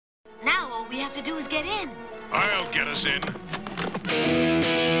All we have to do is get in. I'll get us in.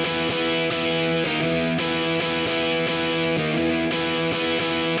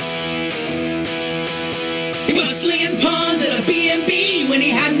 He was slinging pawns at a B&B when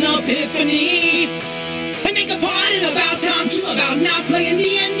he had an epiphany. And they complained about time too, about not playing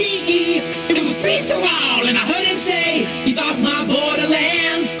D&D. It was free for all, and I heard him say, "Keep off my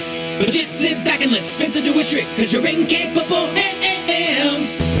Borderlands. But just sit back and let Spencer do his trick, cause you're incapable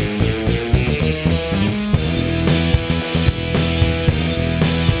hands."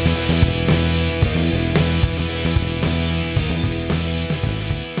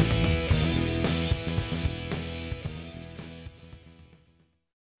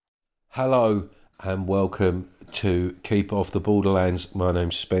 Hello and welcome to Keep Off the Borderlands. My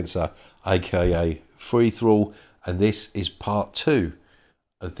name's Spencer, aka Free Thrall, and this is part 2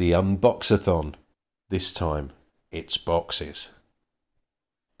 of the Unboxathon. This time it's boxes.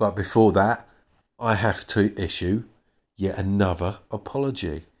 But before that, I have to issue yet another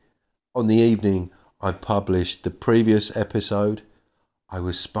apology. On the evening I published the previous episode, I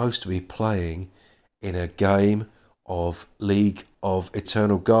was supposed to be playing in a game of League of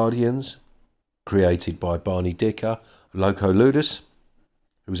Eternal Guardians, created by Barney Dicker, Loco Ludus,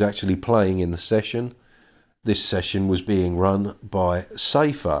 who was actually playing in the session. This session was being run by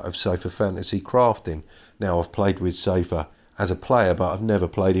Safer of Safer Fantasy Crafting. Now, I've played with Safer as a player, but I've never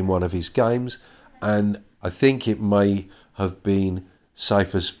played in one of his games, and I think it may have been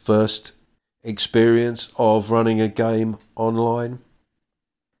Safer's first experience of running a game online.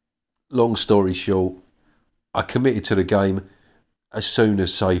 Long story short, I committed to the game as soon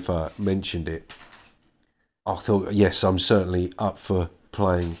as Safer mentioned it. I thought, yes, I'm certainly up for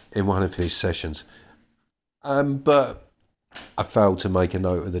playing in one of his sessions. But I failed to make a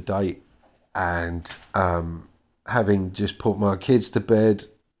note of the date, and having just put my kids to bed,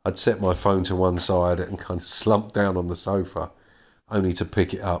 I'd set my phone to one side and kind of slumped down on the sofa, only to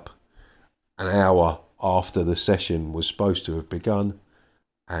pick it up an hour after the session was supposed to have begun,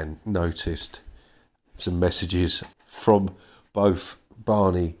 and noticed some messages from both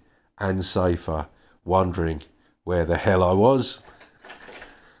Barney and Safer wondering where the hell I was.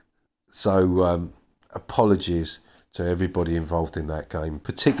 So apologies to everybody involved in that game,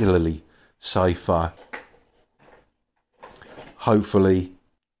 particularly Safer. Hopefully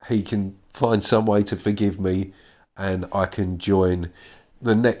he can find some way to forgive me and I can join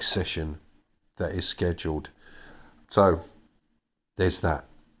the next session that is scheduled. So there's that.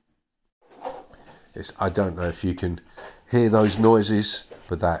 I don't know if you can hear those noises,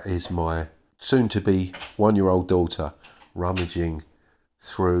 but that is my soon-to-be one-year-old daughter rummaging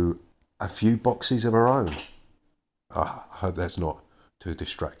through a few boxes of her own. I hope that's not too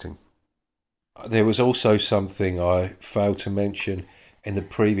distracting. There was also something I failed to mention in the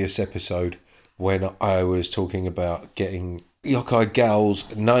previous episode when I was talking about getting Yokai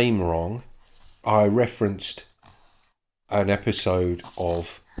Gal's name wrong. I referenced an episode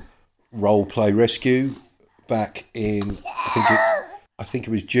of Roleplay Rescue back in, I think it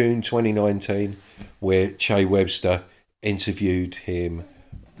was June 2019, where Che Webster interviewed him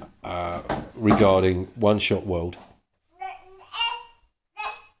regarding One Shot World.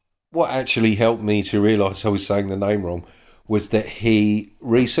 What actually helped me to realise I was saying the name wrong was that he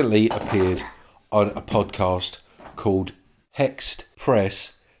recently appeared on a podcast called Hexed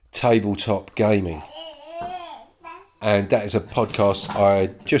Press Tabletop Gaming. And that is a podcast I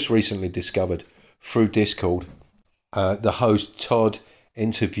just recently discovered through Discord. The host, Todd,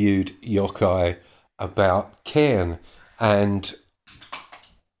 interviewed Yokai about Cairn, and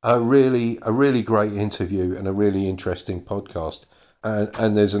a really great interview and a really interesting podcast.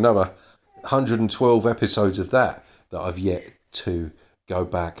 And there's another 112 episodes of that I've yet to go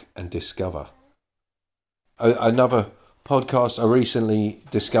back and discover. Another podcast I recently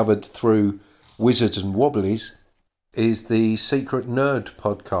discovered through Wizards and Wobblies is the Secret Nerd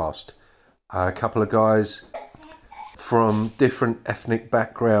podcast. A couple of guys from different ethnic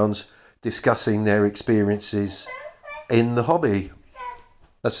backgrounds discussing their experiences in the hobby.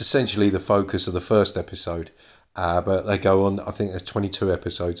 That's essentially the focus of the first episode, but they go on. I think there's 22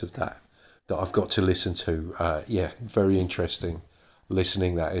 episodes of that I've got to listen to. Very interesting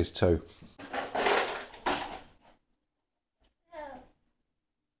listening that is too.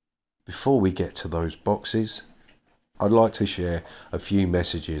 Before we get to those boxes, I'd like to share a few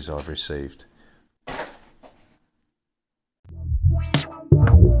messages I've received.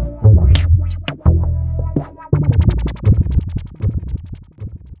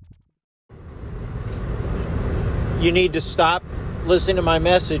 You need to stop listening to my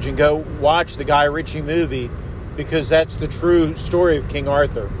message and go watch the Guy Ritchie movie, because that's the true story of King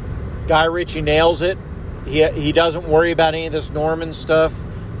Arthur. Guy Ritchie nails it. He doesn't worry about any of this Norman stuff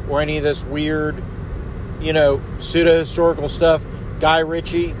or any of this weird, pseudo-historical stuff. Guy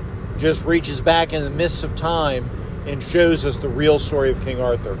Ritchie just reaches back in the mists of time and shows us the real story of King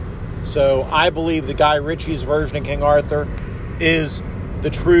Arthur. So I believe that Guy Ritchie's version of King Arthur is the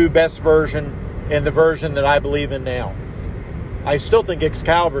true best version and the version that I believe in now. I still think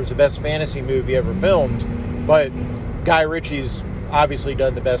Excalibur is the best fantasy movie ever filmed, but Guy Ritchie's obviously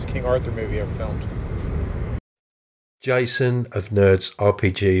done the best King Arthur movie ever filmed. Jason of Nerds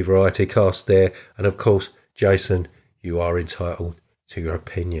RPG Variety Cast there. And of course, Jason, you are entitled to your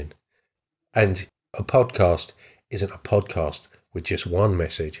opinion. And a podcast isn't a podcast with just one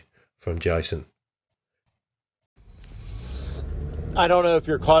message from Jason. I don't know if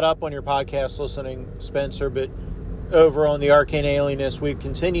you're caught up on your podcast listening, Spencer, but over on the Arcane Alienist, we've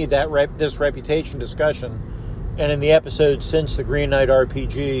continued this reputation discussion. And in the episode since the Green Knight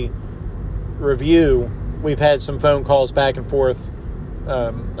RPG review, we've had some phone calls back and forth.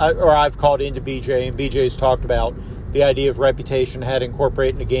 I've called into BJ, and BJ's talked about the idea of reputation, how to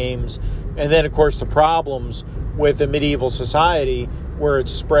incorporate into games. And then, of course, the problems with a medieval society where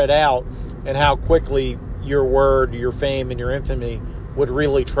it's spread out and how quickly your word, your fame, and your infamy would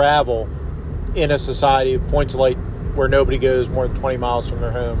really travel in a society of points of light where nobody goes more than 20 miles from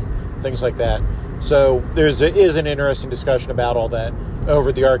their home, things like that. So there is an interesting discussion about all that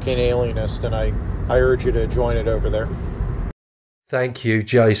over the Arcane Alienist, and I urge you to join it over there. Thank you,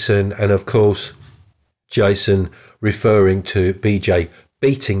 Jason. And of course, Jason referring to BJ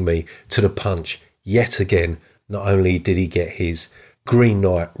beating me to the punch yet again. Not only did he get his Green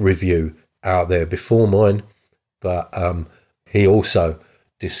Knight review out there before mine, but he also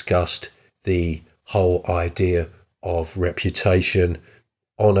discussed the whole idea of reputation,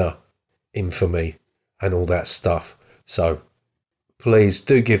 honour, infamy, and all that stuff. So please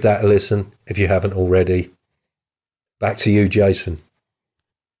do give that a listen if you haven't already. Back to you, Jason.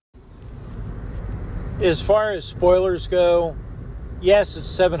 As far as spoilers go, yes,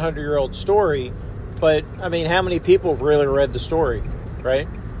 it's a 700-year-old story, but, I mean, how many people have really read the story, right?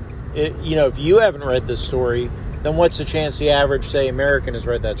 If you haven't read this story, then what's the chance the average, say, American has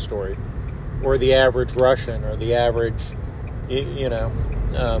read that story? Or the average Russian, or the average,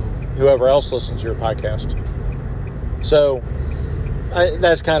 whoever else listens to your podcast. So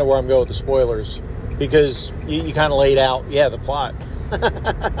that's kind of where I'm going with the spoilers, because you kind of laid out, the plot.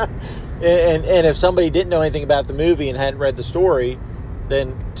 and if somebody didn't know anything about the movie and hadn't read the story,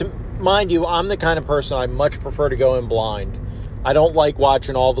 then, mind you, I'm the kind of person I much prefer to go in blind. I don't like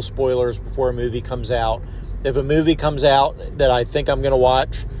watching all the spoilers before a movie comes out. If a movie comes out that I think I'm going to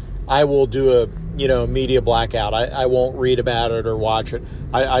watch, I will do a media blackout. I won't read about it or watch it.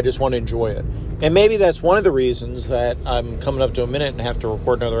 I just want to enjoy it. And maybe that's one of the reasons that I'm coming up to a minute and have to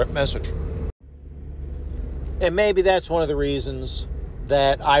record another message. And maybe that's one of the reasons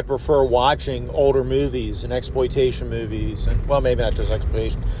that I prefer watching older movies and exploitation movies. And, well, maybe not just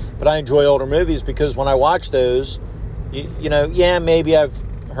exploitation, but I enjoy older movies because when I watch those, maybe I've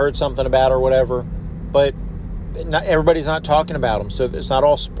heard something about it or whatever, but everybody's not talking about them, so it's not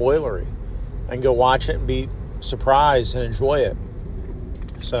all spoilery. I can go watch it and be surprised and enjoy it.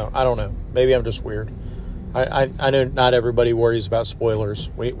 So, I don't know. Maybe I'm just weird. I know not everybody worries about spoilers.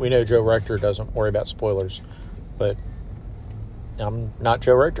 We know Joe Rector doesn't worry about spoilers, but I'm not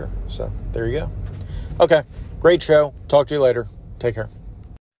Joe Rector, so there you go. Okay, great show. Talk to you later. Take care.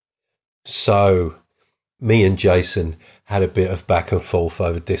 So, me and Jason had a bit of back and forth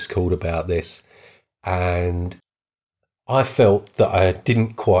over Discord about this, and I felt that I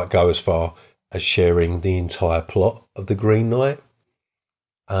didn't quite go as far as sharing the entire plot of The Green Knight,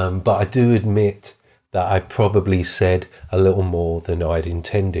 but I do admit that I probably said a little more than I'd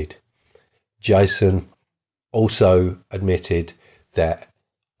intended. Jason also admitted that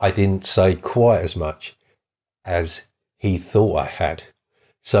I didn't say quite as much as he thought I had.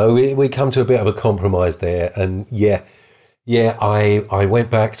 So we come to a bit of a compromise there. And I went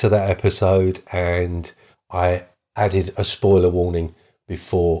back to that episode and I added a spoiler warning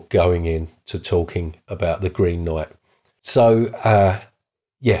before going in to talking about The Green Knight. So,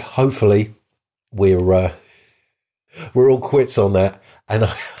 hopefully we're all quits on that and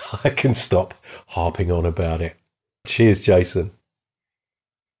I can stop harping on about it. Cheers, Jason.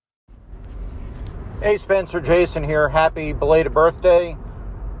 Hey, Spencer, Jason here. Happy belated birthday.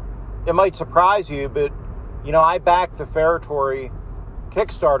 It might surprise you, but, I backed the Ferritory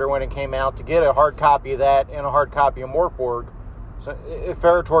Kickstarter when it came out to get a hard copy of that and a hard copy of Morkborg. So if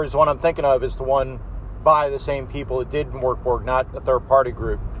Ferritory is the one I'm thinking of, is the one by the same people that did Morkborg, not a third-party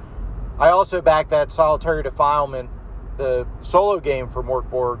group. I also backed that Solitary Defilement, the solo game for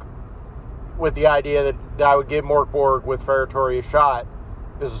Morkborg, with the idea that I would give Mork Borg with Ferratori a shot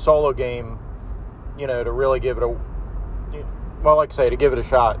as a solo game, to really give it to give it a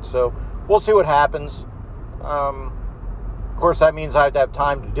shot. So we'll see what happens. Of course, that means I have to have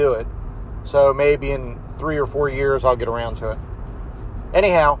time to do it. So maybe in 3 or 4 years, I'll get around to it.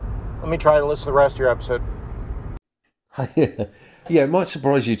 Anyhow, let me try to listen to the rest of your episode. Yeah, it might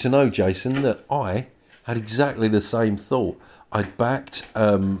surprise you to know, Jason, that I had exactly the same thought. I'd backed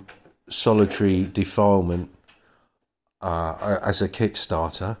Solitary Defilement as a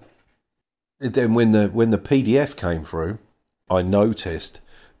Kickstarter. Then when the PDF came through, I noticed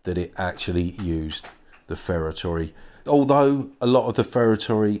that it actually used the Ferratori. Although a lot of the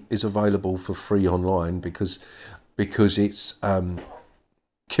Ferratori is available for free online because it's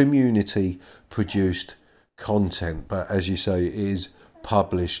community produced content, but as you say, it is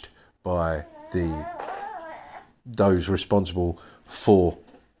published by those responsible for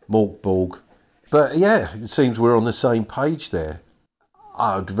Mork Borg. But yeah, it seems we're on the same page there.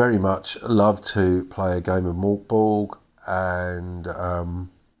 I'd very much love to play a game of Mork Borg, and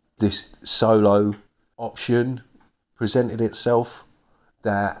this solo option presented itself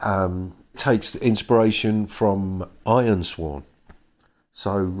that takes inspiration from Ironsworn.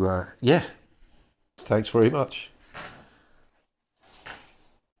 So yeah, thanks very much.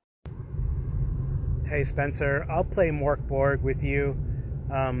 Hey Spencer, I'll play Mork Borg with you.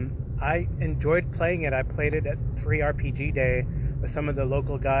 I enjoyed playing it. I played it at 3RPG Day with some of the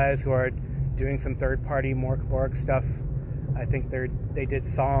local guys who are doing some third-party Mork Borg stuff. I think they did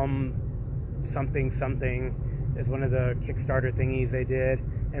Psalm something is one of the Kickstarter thingies they did,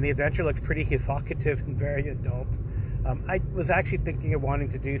 and the adventure looks pretty evocative and very adult. I was actually thinking of wanting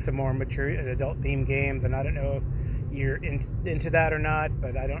to do some more mature adult themed games, and I don't know if you're into that or not,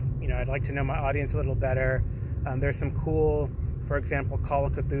 but I'd like to know my audience a little better. There's some cool, for example, Call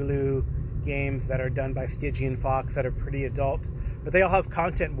of Cthulhu games that are done by Stygian Fox that are pretty adult, but they all have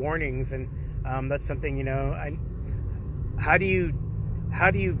content warnings, and that's something, how do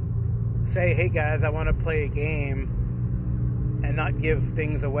you say, hey guys, I want to play a game and not give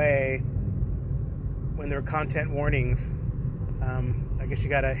things away when there are content warnings? I guess you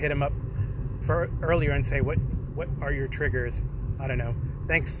got to hit them up for earlier and say, what are your triggers? I don't know.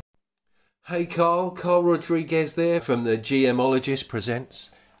 Thanks. Hey Carl Rodriguez there from the GMologist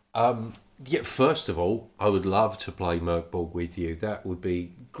Presents. Yeah, first of all, I would love to play Mork Borg with you. That would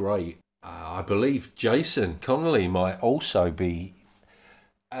be great. I believe Jason Connolly might also be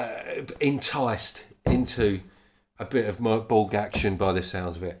enticed into a bit of Mork Borg action by the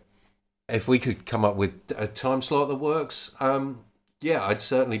sounds of it. If we could come up with a time slot that works, yeah, I'd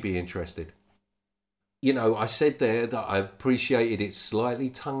certainly be interested. I said there that I appreciated its slightly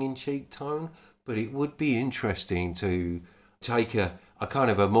tongue-in-cheek tone, but it would be interesting to take a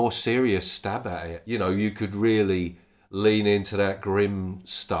kind of a more serious stab at it. You could really lean into that grim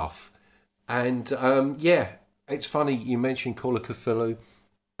stuff. And yeah, it's funny you mentioned Call of Cthulhu,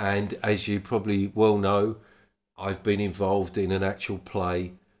 and as you probably well know, I've been involved in an actual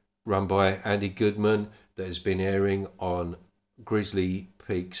play run by Andy Goodman that has been airing on Grizzly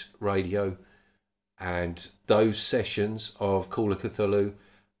Peaks Radio. And those sessions of Call of Cthulhu,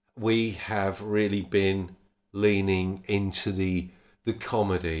 we have really been leaning into the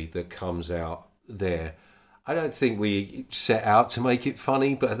comedy that comes out there. I don't think we set out to make it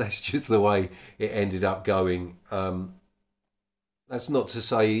funny, but that's just the way it ended up going. That's not to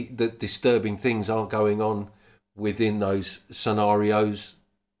say that disturbing things aren't going on within those scenarios.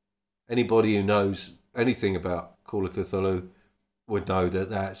 Anybody who knows anything about Call of Cthulhu would know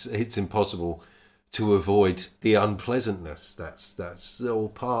that it's impossible to avoid the unpleasantness. That's all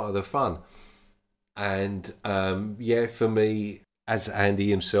part of the fun. And yeah, for me, as Andy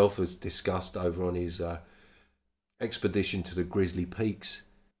himself has discussed over on his Expedition to the Grizzly Peaks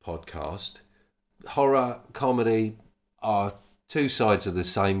podcast, horror, comedy are two sides of the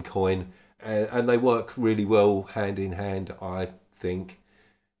same coin, and they work really well hand in hand, I think,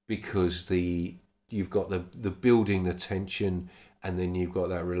 because you've got the building the tension, and then you've got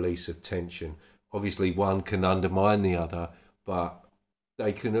that release of tension. Obviously, one can undermine the other, but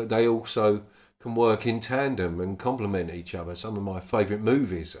they also can work in tandem and complement each other. Some of my favourite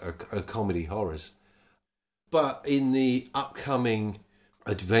movies are comedy horrors. But in the upcoming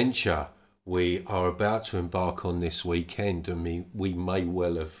adventure we are about to embark on this weekend, and we may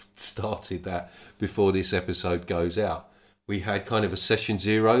well have started that before this episode goes out. We had kind of a session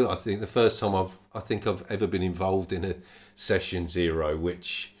zero. I think the first time I've ever been involved in a session zero,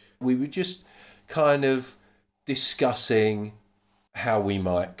 which we were just kind of discussing how we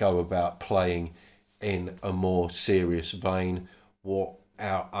might go about playing in a more serious vein, what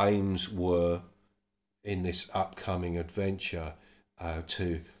our aims were in this upcoming adventure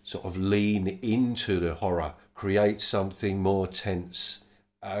to sort of lean into the horror, create something more tense,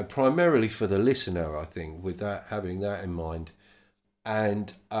 primarily for the listener, I think, with that, having that in mind,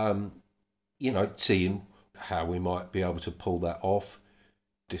 and seeing how we might be able to pull that off,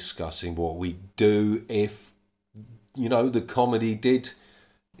 discussing what we do if the comedy did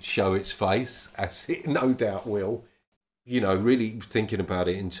show its face, as it no doubt will. Really thinking about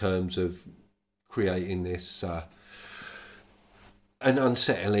it in terms of creating this an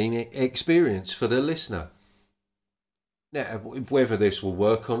unsettling experience for the listener. Now, whether this will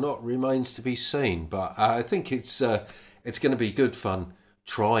work or not remains to be seen, but I think it's going to be good fun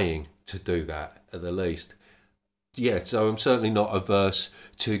trying to do that at the least. Yeah, so I'm certainly not averse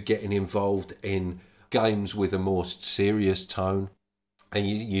to getting involved in games with a more serious tone. And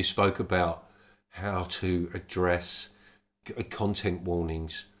you spoke about how to address content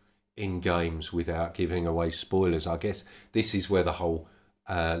warnings in games without giving away spoilers. I guess this is where the whole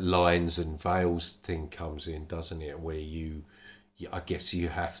lines and veils thing comes in, doesn't it? Where I guess you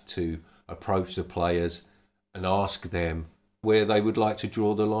have to approach the players and ask them where they would like to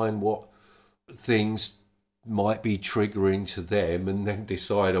draw the line, what things might be triggering to them, and then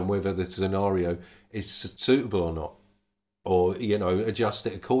decide on whether the scenario is suitable or not, or adjust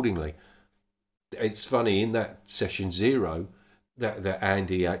it accordingly. It's funny, in that session 0 that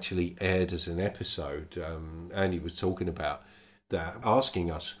Andy actually aired as an episode, Andy was talking about that,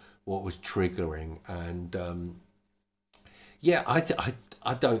 asking us what was triggering, and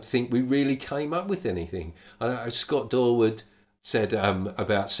I don't think we really came up with anything. Scott Dorward said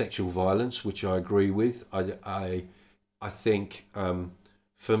about sexual violence, which I agree with. I think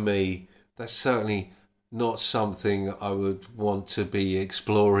for me, that's certainly not something I would want to be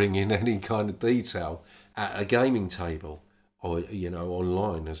exploring in any kind of detail at a gaming table, or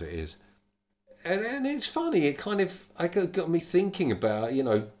online as it is. And it's funny, it kind of got me thinking about,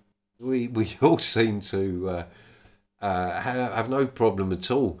 we all seem to have no problem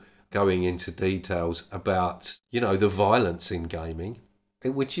at all going into details about, the violence in gaming,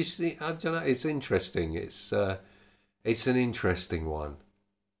 which is, I don't know, it's interesting. It's an interesting one.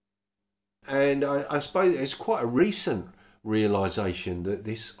 And I suppose it's quite a recent realisation that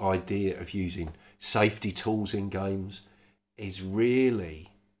this idea of using safety tools in games is really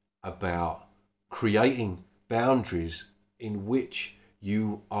about creating boundaries in which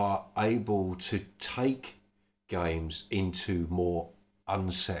you are able to take games into more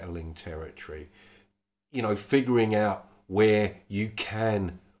unsettling territory. Figuring out where you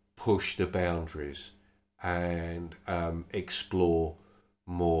can push the boundaries and explore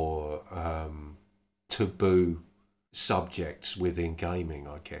more taboo subjects within gaming,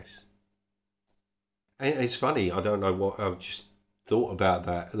 I guess. And it's funny, I don't know what, I've just thought about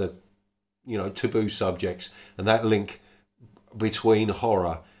that, the taboo subjects and that link between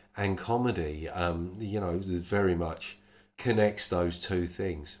horror and comedy, very much connects those two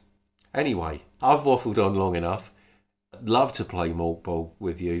things. Anyway, I've waffled on long enough. I'd love to play Mork Borg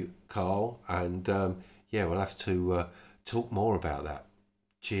with you, Carl, and we'll have to talk more about that.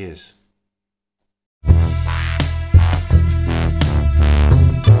 Cheers.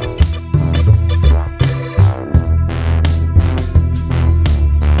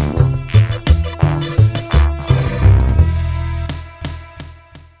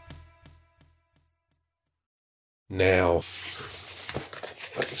 Now,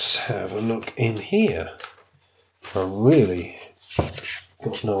 let's have a look in here. I really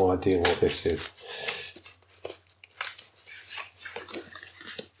got no idea what this is.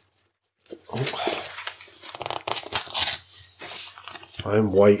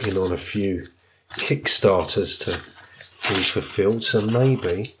 I'm waiting on a few Kickstarters to be fulfilled, so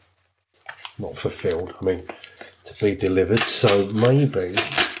maybe, not fulfilled, I mean to be delivered, so maybe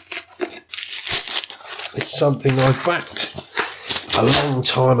it's something I backed a long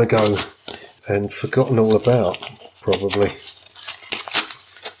time ago and forgotten all about, probably.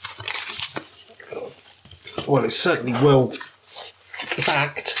 Well, it's certainly well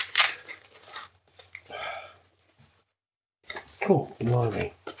backed. Cool,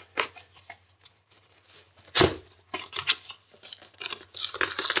 blimey.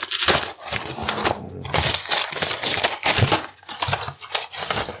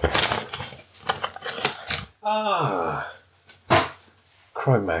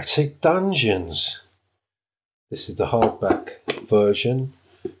 Chromatic Dungeons. This is the hardback version,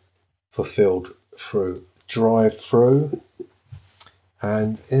 fulfilled through drive-through,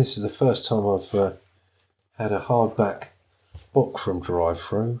 and this is the first time I've had a hardback book from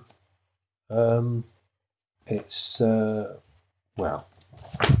drive-through. It's well,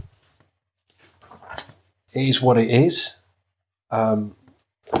 It is what it is.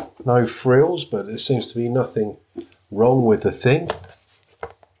 No frills, but there seems to be nothing wrong with the thing.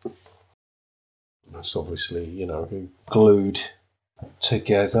 It's obviously, glued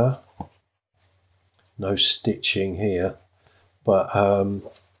together. No stitching here. But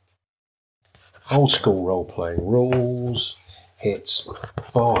old school role-playing rules. It's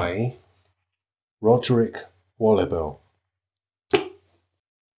by Roderick Wallabell.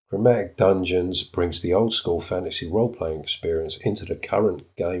 Chromatic Dungeons brings the old school fantasy role-playing experience into the current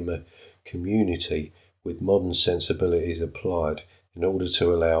gamer community with modern sensibilities applied in order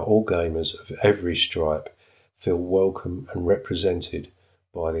to allow all gamers of every stripe feel welcome and represented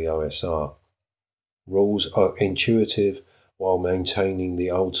by the OSR. Rules are intuitive while maintaining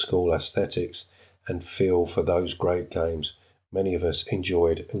the old school aesthetics and feel for those great games many of us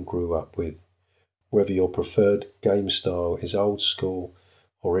enjoyed and grew up with. Whether your preferred game style is old school,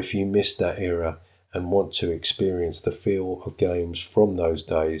 or if you missed that era and want to experience the feel of games from those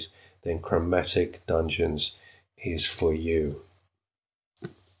days, then Chromatic Dungeons is for you.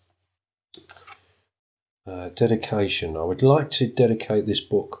 Dedication. I would like to dedicate this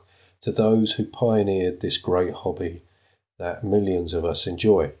book to those who pioneered this great hobby that millions of us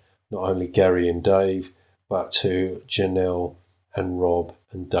enjoy. Not only Gary and Dave, but to Janelle and Rob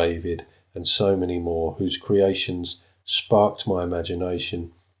and David and so many more whose creations sparked my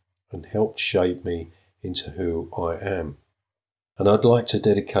imagination and helped shape me into who I am. And I'd like to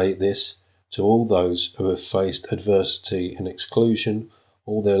dedicate this to all those who have faced adversity and exclusion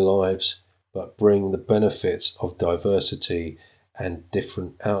all their lives, but bring the benefits of diversity and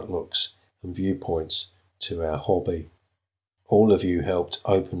different outlooks and viewpoints to our hobby. All of you helped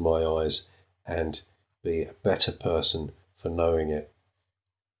open my eyes and be a better person for knowing it.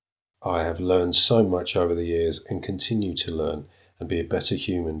 I have learned so much over the years and continue to learn and be a better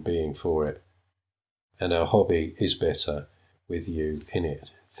human being for it. And our hobby is better with you in it.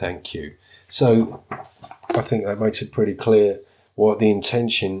 Thank you. So I think that makes it pretty clear what the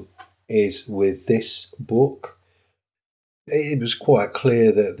intention is with this book. It was quite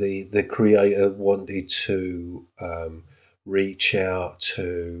clear that the creator wanted to reach out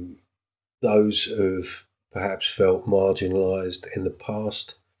to those who've perhaps felt marginalised in the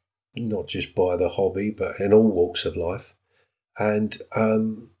past, not just by the hobby, but in all walks of life, and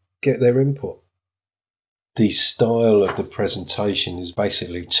get their input. The style of the presentation is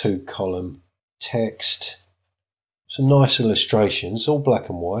basically 2-column text, some nice illustrations, all black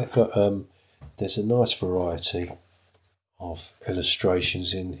and white, but there's a nice variety of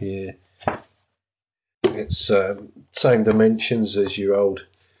illustrations in here. It's same dimensions as your old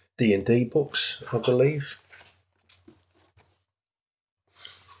D&D books, I believe.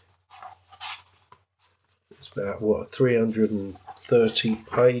 It's about 330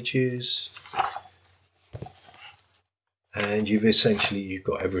 pages, and you've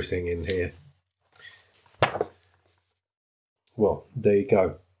got everything in here. Well, there you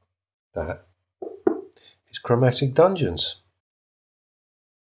go. That is Chromatic Dungeons.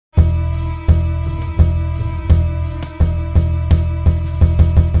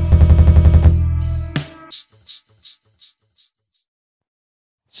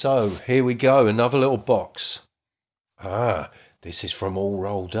 So here we go, another little box. This is from All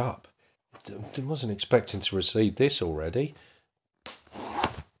Rolled Up. I wasn't expecting to receive this already.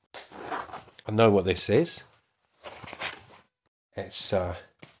 I know what this is. It's a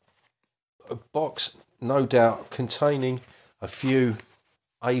box, no doubt, containing a few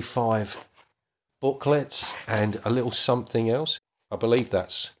A5 booklets and a little something else. I believe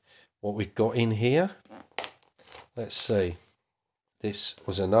that's what we've got in here. Let's see. This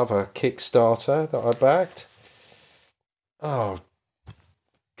was another Kickstarter that I backed. Oh,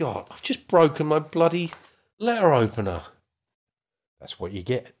 God, I've just broken my bloody letter opener. That's what you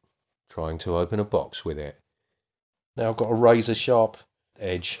get trying to open a box with it. Now I've got a razor sharp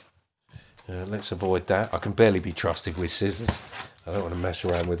edge. Let's avoid that. I can barely be trusted with scissors. I don't want to mess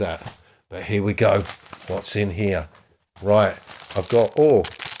around with that. But here we go. What's in here? Right, I've got,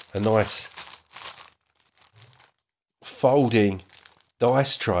 a nice folding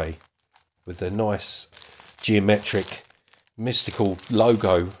dice tray with a nice geometric mystical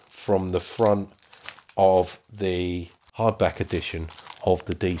logo from the front of the hardback edition of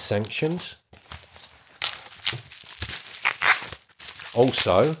the D-Sanctions.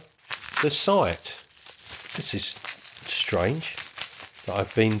 Also, the site. This is strange that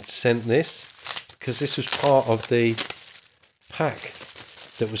I've been sent this, because this was part of the pack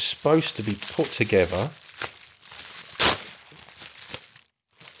that was supposed to be put together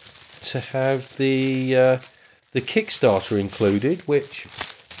to have the the Kickstarter included, which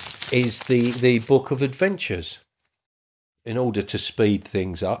is the Book of Adventures. In order to speed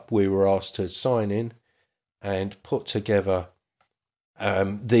things up, we were asked to sign in and put together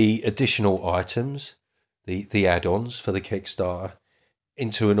the additional items, the add-ons for the Kickstarter,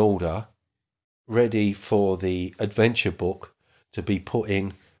 into an order ready for the adventure book to be put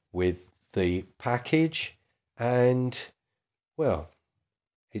in with the package, and, well,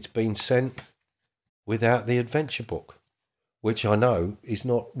 it's been sent without the adventure book, which I know is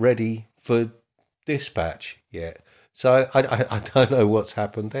not ready for dispatch yet. So I don't know what's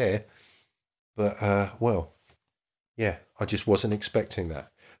happened there, but well, yeah, I just wasn't expecting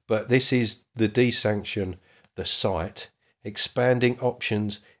that. But this is the Desanction, the site, expanding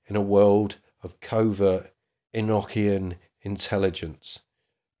options in a world of covert Enochian intelligence,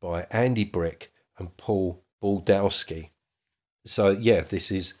 by Andy Brick and Paul Baldowski. So yeah,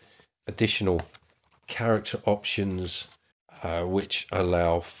 this is additional character options which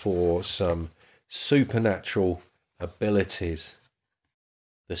allow for some supernatural abilities.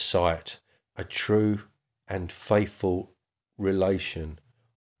 The site, a true and faithful relation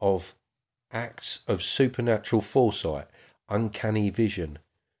of acts of supernatural foresight, uncanny vision,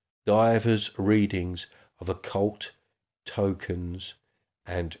 divers readings of occult tokens,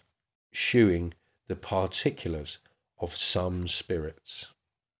 and shewing the particulars of some spirits.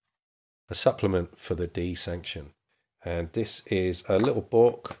 A supplement for the Desanction. And this is a little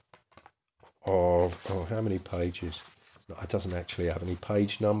book of, how many pages? It doesn't actually have any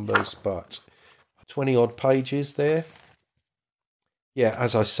page numbers, but 20 odd pages there. Yeah,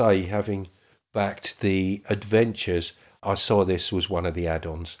 as I say, having backed the adventures, I saw this was one of the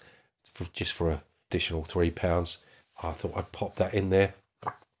add-ons just for an additional £3. I thought I'd pop that in there.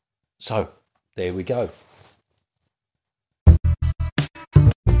 So, there we go.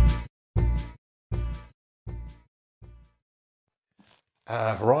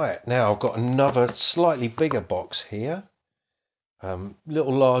 Right, now I've got another slightly bigger box here. A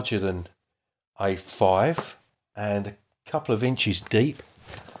little larger than A5 and a couple of inches deep.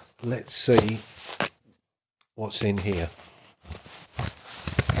 Let's see what's in here.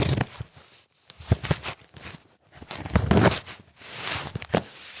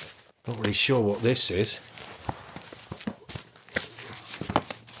 Not really sure what this is.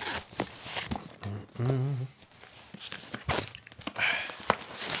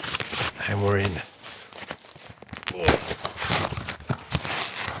 And we're in.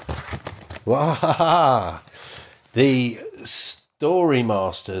 Wow! The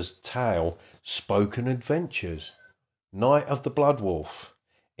Storymaster's Tale Spoken Adventures. Night of the Blood Wolf.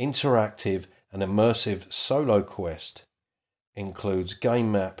 Interactive and immersive solo quest. Includes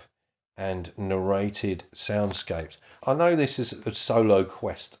game map and narrated soundscapes. I know this is a solo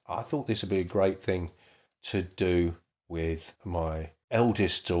quest. I thought this would be a great thing to do with my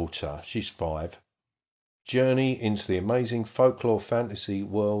eldest daughter. She's 5. Journey into the amazing folklore fantasy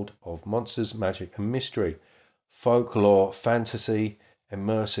world of monsters, magic and mystery. Folklore, fantasy,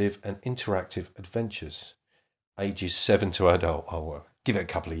 immersive and interactive adventures. Ages 7 to adult. Oh, well, give it a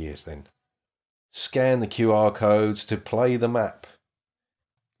couple of years then. Scan the QR codes to play the map.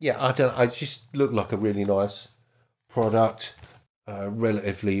 Yeah, I just looked like a really nice product,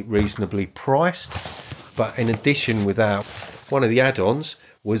 relatively reasonably priced. But in addition, without one of the add-ons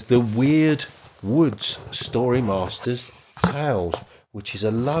was the Weird Woods Storymaster's Tales, which is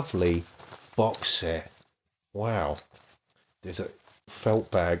a lovely box set. Wow. There's a felt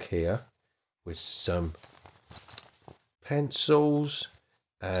bag here with some pencils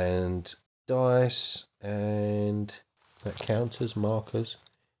and dice and counters, markers.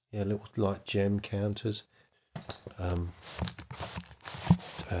 Yeah, little like gem counters.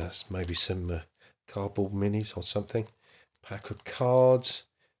 Maybe some cardboard minis or something. Pack of cards.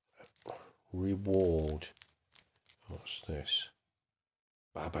 Reward. What's this?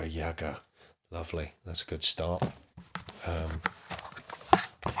 Baba Yaga. Lovely. That's a good start.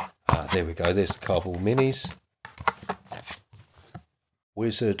 There we go. There's the cardboard minis.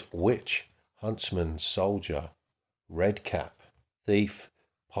 Wizard, Witch, Huntsman, Soldier, Red Cap, Thief,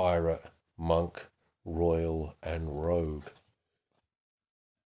 Pirate, Monk, Royal and Rogue.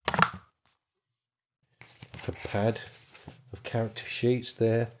 A pad of character sheets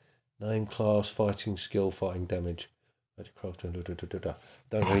there. Name, class, fighting skill, fighting damage.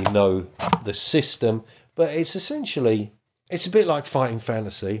 Don't really know the system, but it's essentially, it's a bit like Fighting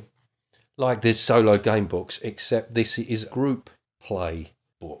Fantasy, like there's solo game books, except this is a group play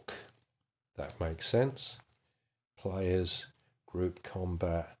book. That makes sense. Players, group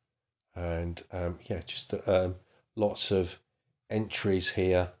combat, and just lots of entries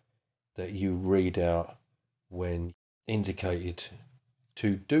here that you read out when indicated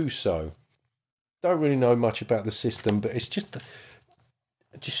to do so. Don't really know much about the system, but it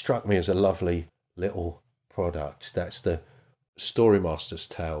just struck me as a lovely little product. That's the Storymasters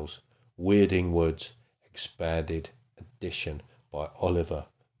Tales Weirding Woods Expanded Edition by Oliver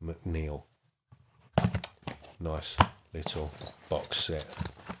McNeil. Nice little box set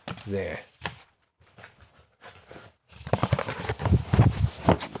there.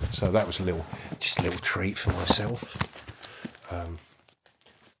 So that was just a little treat for myself. Yeah, I'm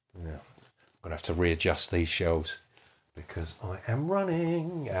gonna have to readjust these shelves because I am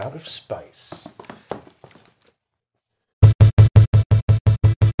running out of space.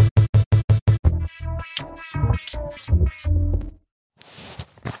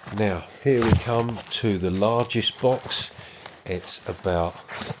 Now, here we come to the largest box. It's about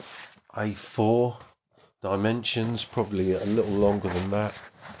A4 dimensions, probably a little longer than that.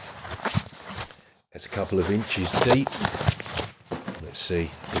 It's a couple of inches deep. Let's see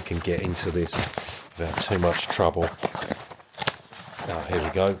if we can get into this without too much trouble. Oh, here we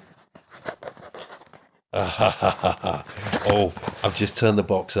go. Oh, I've just turned the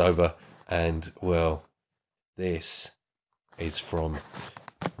box over and, well, this is from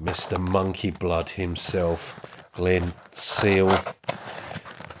Mr. Monkey Blood himself, Glenn Seal.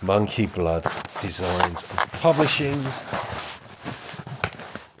 Monkey Blood Designs and Publishings.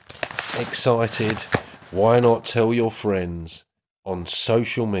 Excited? Why not tell your friends on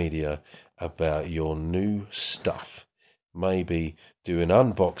social media about your new stuff? Maybe do an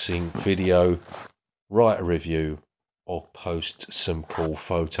unboxing video, write a review, or post some cool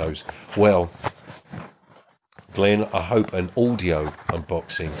photos. Well, Glenn, I hope an audio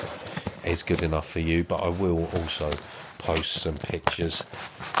unboxing is good enough for you, but I will also post some pictures.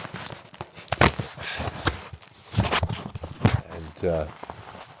 And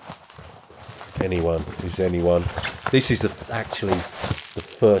anyone, this is actually the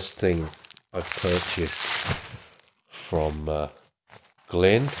first thing I've purchased from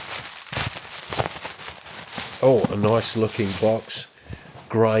Glenn. Oh, a nice looking box,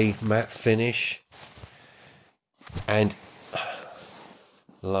 grey matte finish, and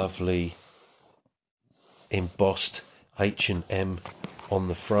lovely embossed H&M on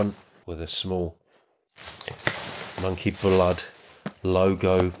the front with a small Monkey Blood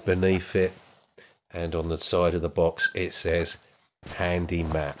logo beneath it, and on the side of the box it says Handy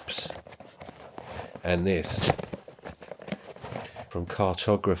Maps. And this from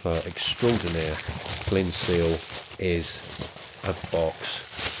cartographer extraordinaire Glenn Seal is a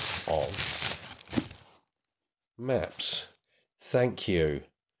box of maps. Thank you.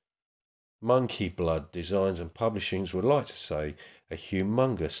 Monkey Blood Designs and Publishings would like to say a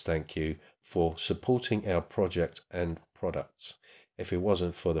humongous thank you for supporting our project and products. If it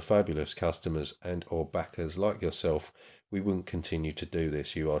wasn't for the fabulous customers and or backers like yourself, we wouldn't continue to do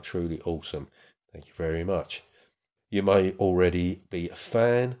this. You are truly awesome. Thank you very much. You may already be a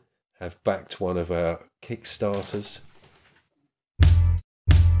fan, have backed one of our Kickstarters.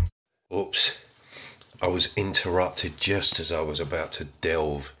 Oops, I was interrupted just as I was about to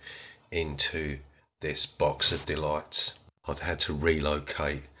delve into this box of delights. I've had to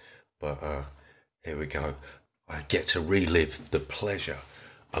relocate, but here we go. I get to relive the pleasure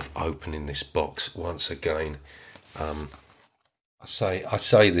of opening this box once again. I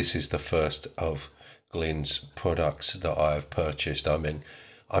say this is the first of Glenn's products that I have purchased. I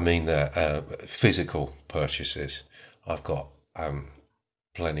mean that physical purchases. I've got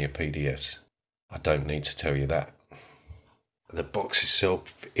plenty of PDFs. I don't need to tell you that. The box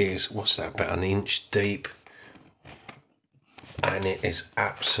itself is, what's that, about an inch deep, and it is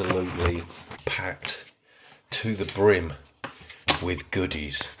absolutely packed to the brim with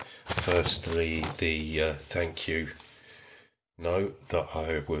goodies. Firstly, the thank you note that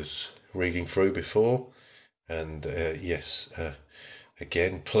I was reading through before, and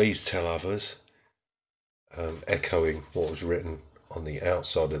again, please tell others, echoing what was written on the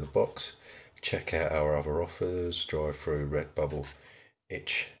outside of the box. Check out our other offers, drive through Redbubble,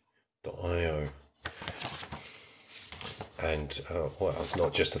 itch.io. And well, it's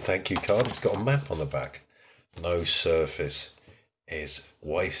not just a thank you card, it's got a map on the back. No surface is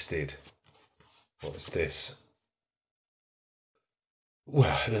wasted. What's this?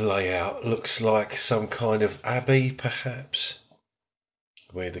 Well, the layout looks like some kind of abbey, perhaps,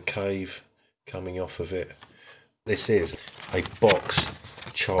 with a cave coming off of it. This is a box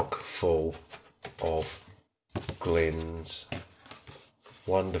chock full of Glenn's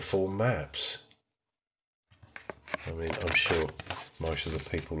wonderful maps. I mean, I'm sure most of the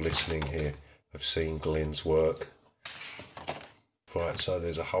people listening here have seen Glenn's work. Right, so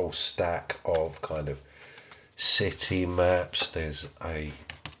there's a whole stack of kind of city maps. There's a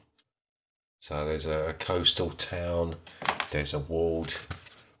coastal town, there's a walled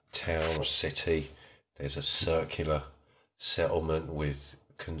town or city, there's a circular settlement with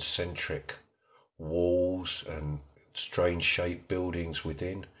concentric walls and strange shaped buildings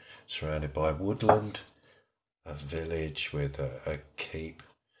within, surrounded by woodland, a village with a keep,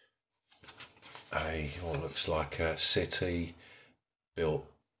 what looks like a city built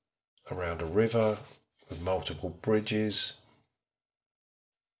around a river with multiple bridges.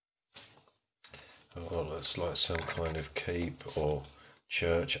 What looks like some kind of keep or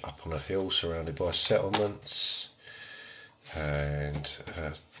church up on a hill surrounded by settlements, and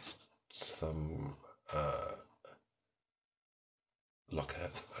some like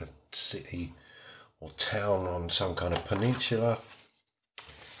a city or town on some kind of peninsula,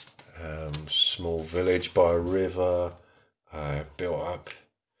 small village by a river, built up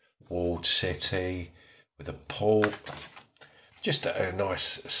walled city with a port. Just a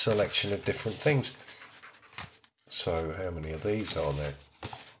nice selection of different things. So how many of these are there?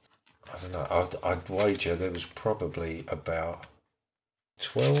 I don't know. I'd wager there was probably about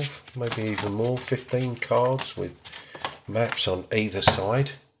 12, maybe even more, 15 cards with maps on either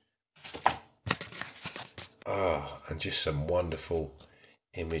side. And just some wonderful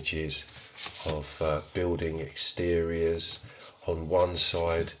images of building exteriors on one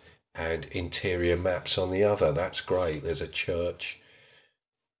side and interior maps on the other. That's great. There's a church.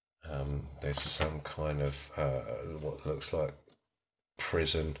 There's some kind of what looks like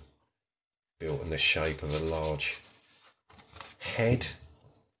prison built in the shape of a large head.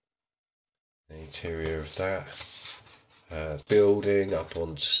 The interior of that building up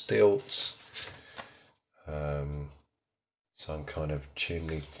on stilts. Some kind of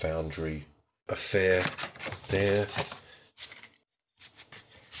chimney foundry affair there.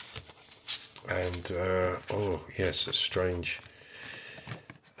 And oh yes, a strange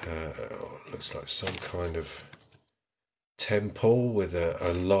looks like some kind of temple with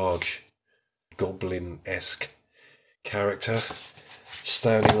a large goblin-esque character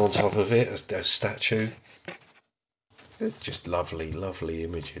standing on top of it, a statue. They're just lovely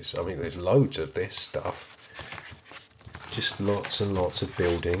images. I mean, there's loads of this stuff, just lots and lots of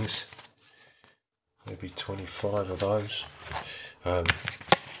buildings, maybe 25 of those.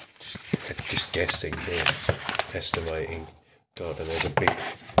 Just guessing here, estimating. God, and there's a big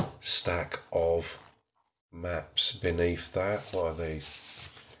stack of maps beneath that. What are these?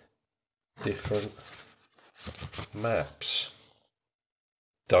 Different maps.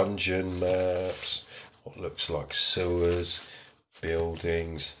 Dungeon maps, what looks like sewers,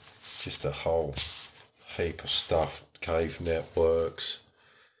 buildings, just a whole heap of stuff. Cave networks,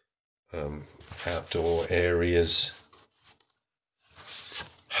 outdoor areas.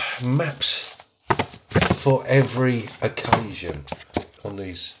 Maps for every occasion on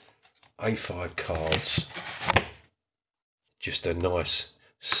these A5 cards. Just a nice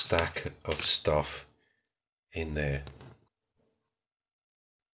stack of stuff in there.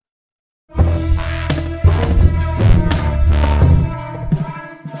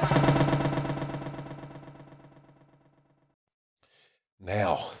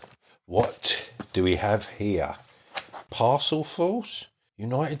 Now, what do we have here? Parcelforce,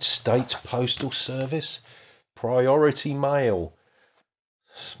 United States Postal Service, Priority Mail,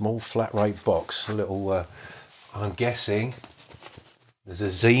 small flat rate box, a little, I'm guessing there's a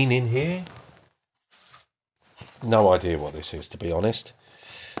zine in here. No idea what this is, to be honest.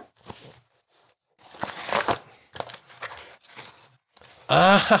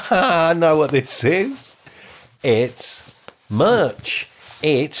 I know what this is. It's merch.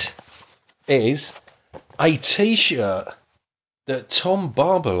 It is a t-shirt that Tom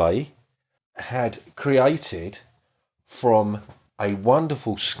Barbalet had created from a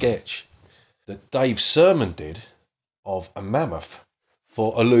wonderful sketch that Dave Sermon did of a mammoth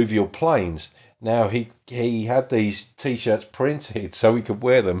for Alluvial Plains. Now, he had these t-shirts printed so we could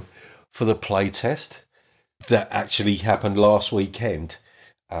wear them for the play test that actually happened last weekend.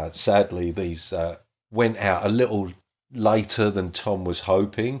 Sadly, these went out a little later than Tom was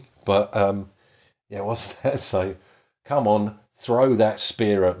hoping, but yeah, what's that say? Come on, throw that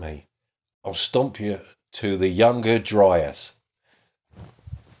spear at me. I'll stomp you to the younger Dryas.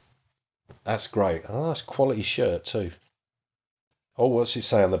 That's great. Oh, that's quality shirt too. Oh, what's it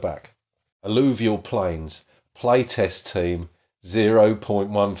say on the back? Alluvial Plains, playtest team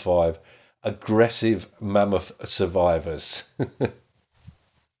 0.15, aggressive mammoth survivors.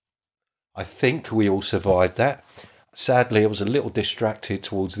 I think we all survived that. Sadly, I was a little distracted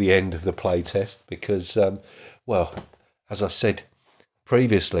towards the end of the playtest because, well, as I said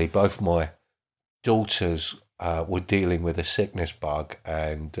previously, both my daughters were dealing with a sickness bug,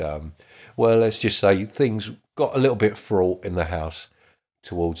 and well, let's just say things got a little bit fraught in the house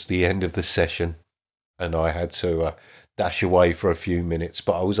towards the end of the session, and I had to dash away for a few minutes,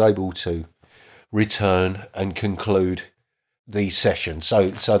 but I was able to return and conclude the session, so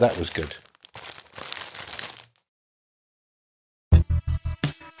that was good.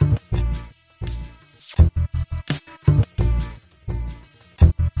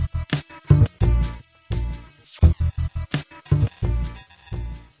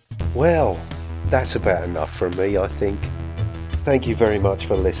 Well, that's about enough from me, I think. Thank you very much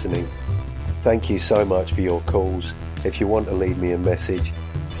for listening. Thank you so much for your calls. If you want to leave me a message,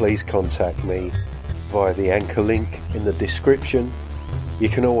 please contact me via the Anchor link in the description. You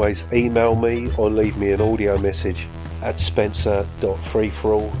can always email me or leave me an audio message at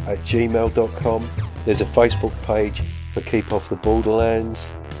spencer.freeforall@gmail.com. There's a Facebook page for Keep Off the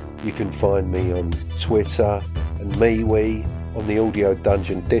Borderlands. You can find me on Twitter and MeWe, on the Audio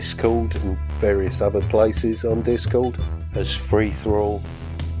Dungeon Discord and various other places on Discord as Free Thrall.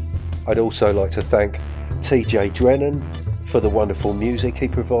 I'd also like to thank TJ Drennan for the wonderful music he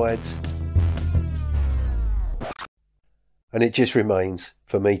provides. And it just remains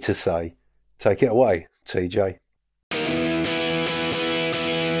for me to say, take it away, TJ.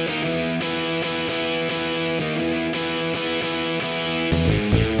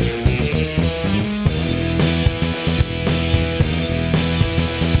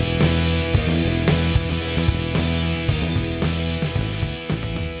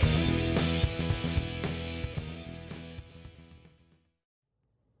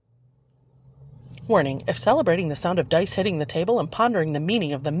 Warning, if celebrating the sound of dice hitting the table and pondering the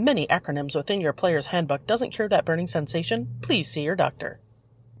meaning of the many acronyms within your player's handbook doesn't cure that burning sensation, please see your doctor.